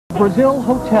Brazil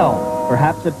Hotel.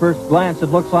 Perhaps at first glance it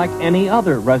looks like any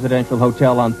other residential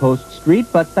hotel on Post Street,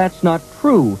 but that's not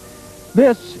true.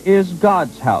 This is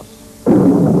God's house.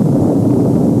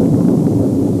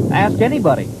 Ask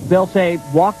anybody. They'll say,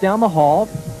 walk down the hall,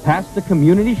 past the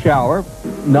community shower,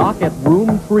 knock at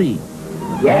room 3.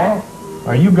 Yes?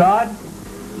 Are you God?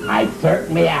 I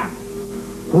certainly am.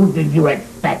 Who did you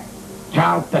expect?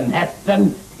 Charlton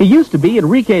Heston? He used to be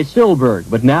Enrique Silberg,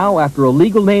 but now, after a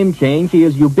legal name change, he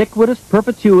is ubiquitous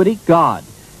perpetuity God.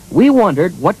 We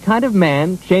wondered what kind of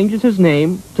man changes his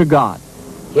name to God.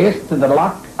 Here's to the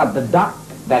luck of the duck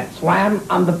that swam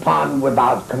on the pond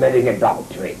without committing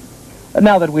adultery.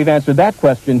 Now that we've answered that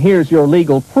question, here's your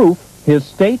legal proof, his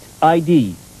state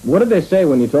ID. What did they say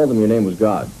when you told them your name was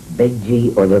God? Big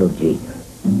G or little G?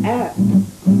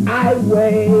 I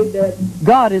waited.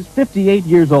 God is 58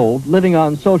 years old, living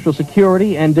on Social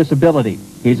Security and disability.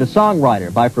 He's a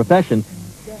songwriter by profession.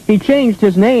 He changed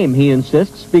his name, he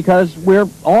insists, because we're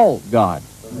all God.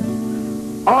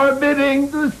 Orbiting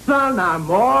the sun, I'm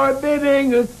orbiting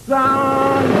the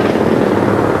sun.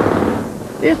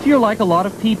 If you're like a lot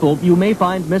of people, you may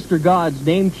find Mr. God's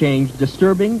name change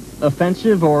disturbing,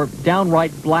 offensive, or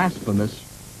downright blasphemous.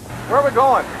 Where are we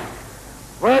going?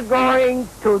 We're going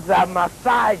to the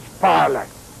massage parlor.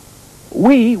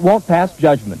 We won't pass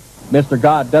judgment. Mr.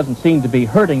 God doesn't seem to be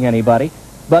hurting anybody,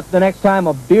 but the next time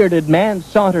a bearded man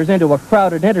saunters into a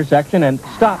crowded intersection and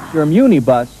stops your muni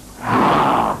bus,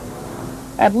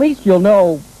 at least you'll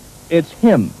know it's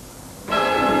him.